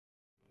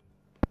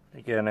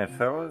Again there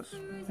fellas,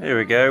 here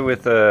we go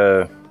with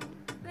a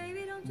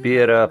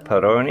Birra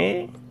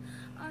Peroni,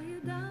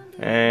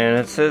 and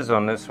it says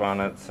on this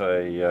one it's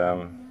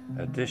a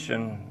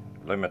edition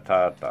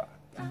Limitata,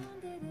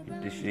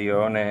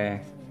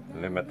 Edizione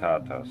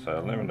Limitata,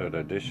 so limited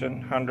edition,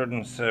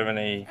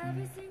 170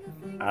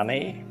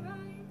 anni,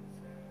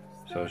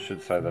 so I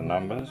should say the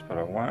numbers but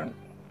I won't.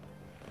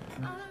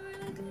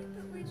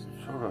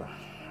 Sort of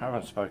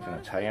haven't spoken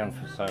Italian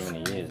for so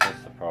many years,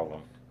 that's the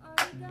problem.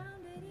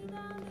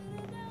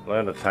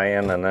 Learned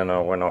Italian and then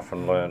I went off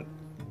and learned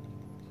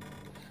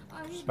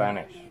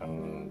Spanish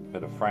and a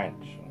bit of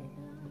French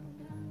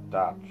and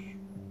Dutch,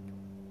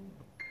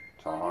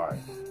 Thai,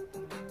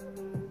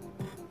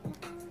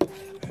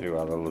 a few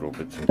other little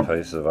bits and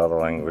pieces of other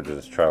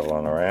languages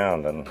travelling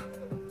around, and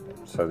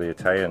so the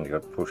Italian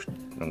got pushed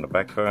in the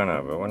back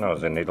burner. But when I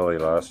was in Italy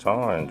last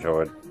time I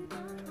enjoyed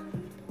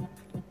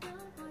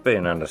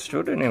being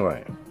understood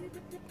anyway.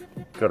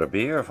 Got a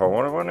beer if I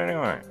wanted one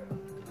anyway.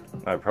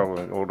 No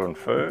problem ordering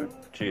food.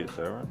 Cheers,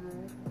 Sarah.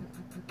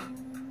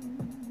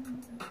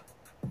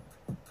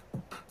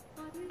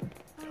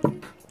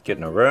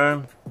 Getting a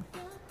room.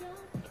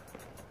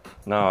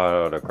 No,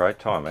 I had a great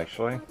time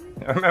actually.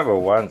 I remember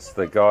once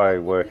the guy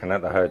working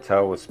at the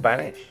hotel was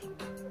Spanish.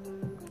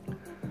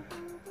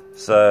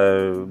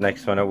 So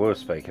next minute we were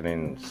speaking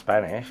in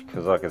Spanish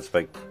because I could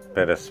speak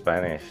better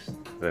Spanish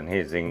than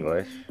his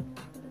English.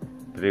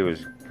 But he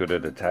was good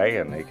at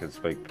Italian. He could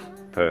speak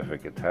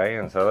perfect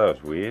Italian, so that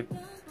was weird.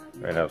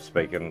 We ended up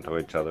speaking to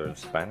each other in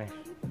Spanish.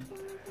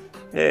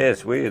 Yeah,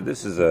 it's weird.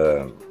 This is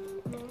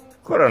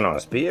quite a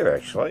nice beer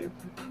actually.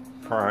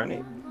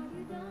 Peroni.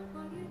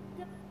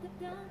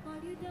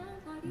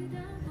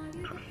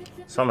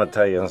 Some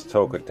Italians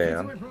talk it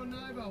down,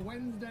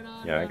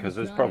 you know, because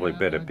there's probably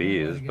better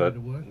beers, but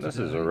this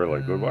is a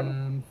really good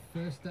one.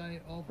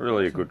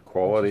 Really a good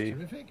quality.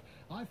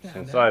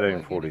 Since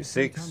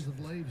 1846.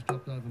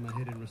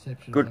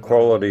 Good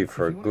quality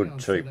for a good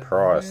cheap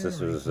price.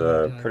 This was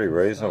pretty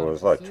reasonable. It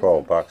was like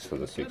 12 bucks for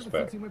the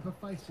 6-pack.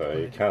 So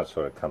you can't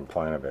sort of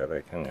complain about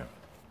it, can you?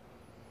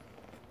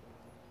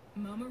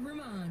 Mama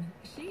Ramon,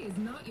 she is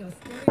not your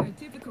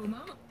stereotypical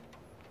mama.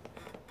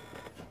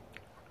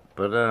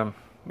 But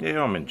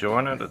yeah, I'm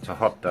enjoying it. It's a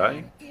hot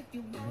day.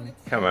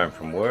 Come home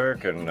from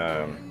work and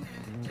a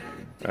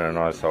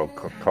nice old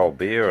cold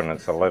beer, and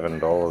it's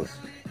 $11.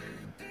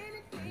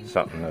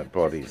 Something that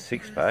bloody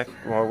 6-pack.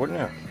 Why wouldn't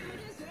you?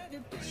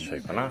 It's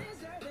cheap enough.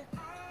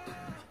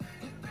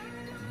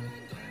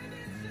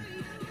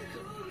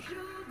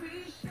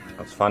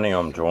 It's funny,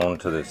 I'm drawn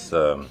to this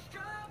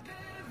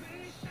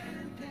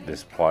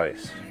this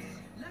place,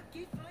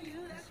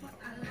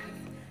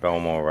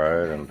 Belmore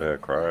Road and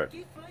Burke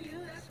Road.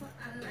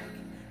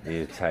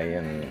 The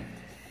Italian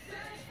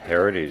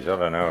heritage, I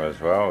don't know as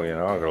well. You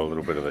know, I've got a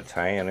little bit of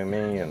Italian in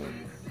me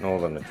and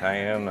Northern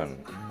Italian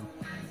and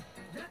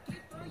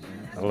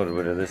a little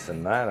bit of this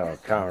and that.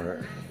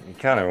 You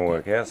can't even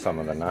work out some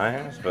of the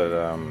names, but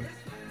I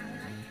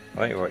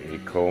think what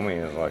you'd call me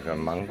is like a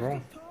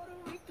mongrel,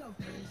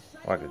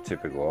 like a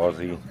typical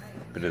Aussie,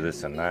 bit of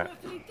this and that.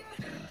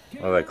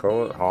 What do they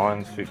call it?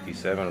 Heinz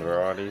 57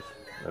 varieties.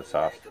 That's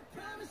us.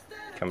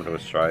 Come to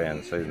Australia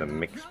and see the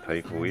mixed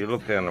people. You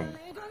look down,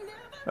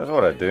 that's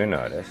what I do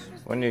notice.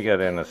 When you go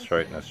down the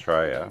street in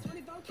Australia,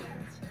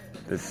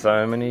 there's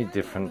so many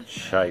different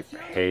shaped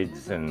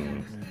heads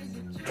and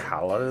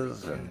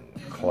colours and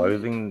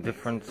clothing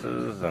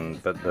differences,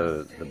 but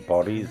the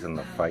bodies and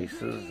the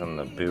faces and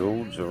the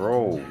builds are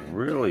all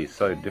really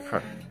so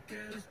different.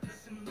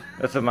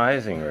 It's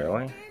amazing,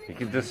 really. You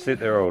could just sit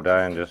there all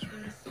day and just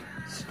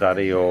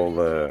study all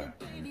the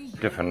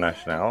different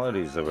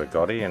nationalities that we've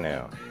got here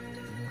now.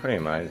 Pretty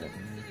amazing.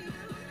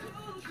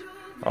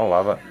 I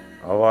love it.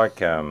 I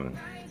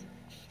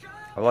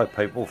like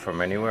people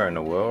from anywhere in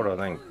the world. I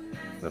think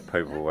the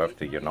people have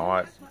to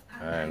unite,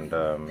 and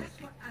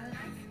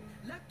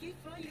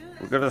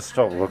we've got to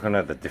stop looking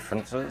at the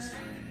differences.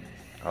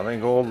 I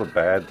think all the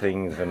bad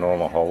things in all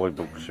the holy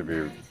books should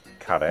be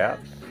cut out.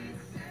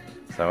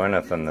 So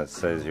anything that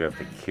says you have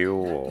to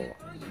kill or,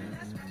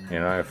 you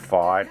know,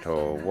 fight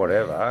or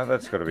whatever,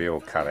 that's got to be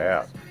all cut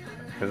out.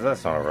 Because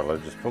that's not a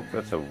religious book,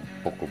 that's a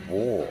book of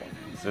war.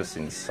 It's just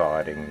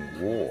inciting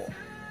war.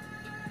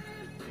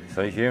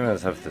 So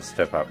humans have to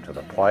step up to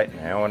the plate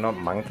now. We're not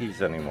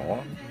monkeys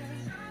anymore.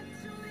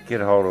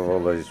 Get hold of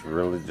all these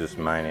religious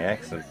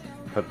maniacs and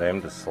put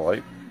them to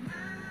sleep.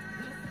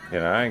 You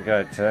know,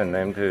 go turn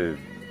them to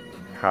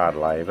hard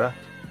labour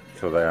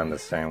till they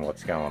understand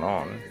what's going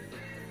on.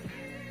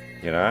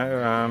 You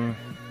know,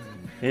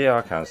 yeah,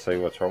 I can't see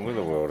what's wrong with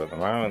the world at the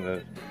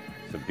moment.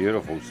 It's a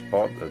beautiful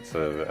spot. It's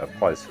a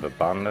place of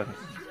abundance.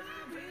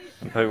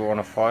 And people want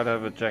to fight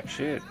over jack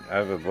shit,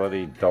 over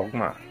bloody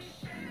dogma.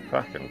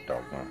 Fucking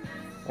dogma.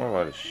 What a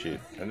load of shit.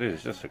 It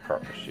is just a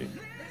crock of shit.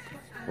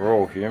 We're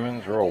all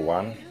humans, we're all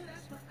one.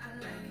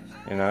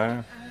 You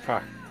know,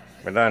 fuck.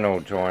 We don't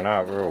all join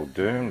up, we're all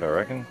doomed, I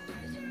reckon.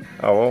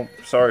 Oh well,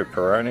 sorry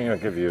Peroni, I'll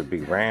give you a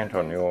big rant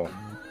on your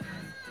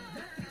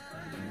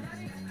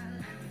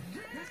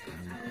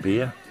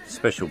beer.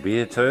 special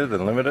beer too, the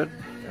Limited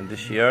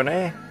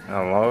Edizione.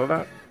 I love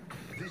it.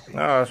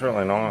 No, it's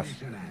really nice.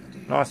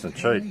 Nice and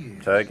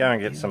cheap. So go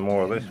and get some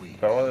more of this,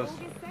 fellas.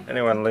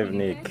 Anyone living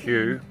near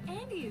Kew?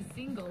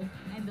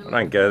 I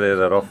don't go there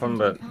that often,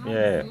 but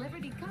yeah.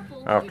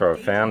 After I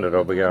found it,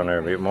 I'll be going there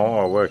a bit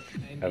more. I work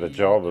at a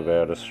job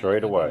about a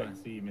street away.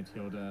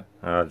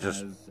 I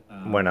just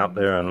went up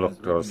there and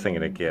looked. I was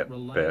thinking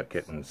about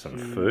getting some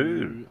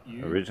food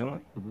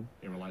originally.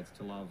 I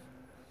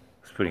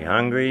was pretty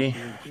hungry,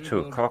 2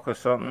 o'clock or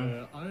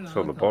something.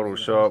 Saw the bottle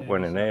shop,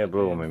 went in there,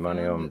 blew all my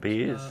money on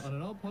beers.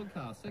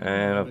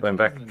 And I've been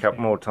back a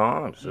couple more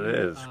times. So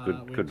yeah, it's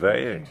good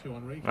value.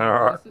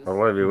 Alright,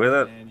 I'll leave you with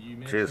it.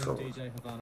 Cheers, fellas.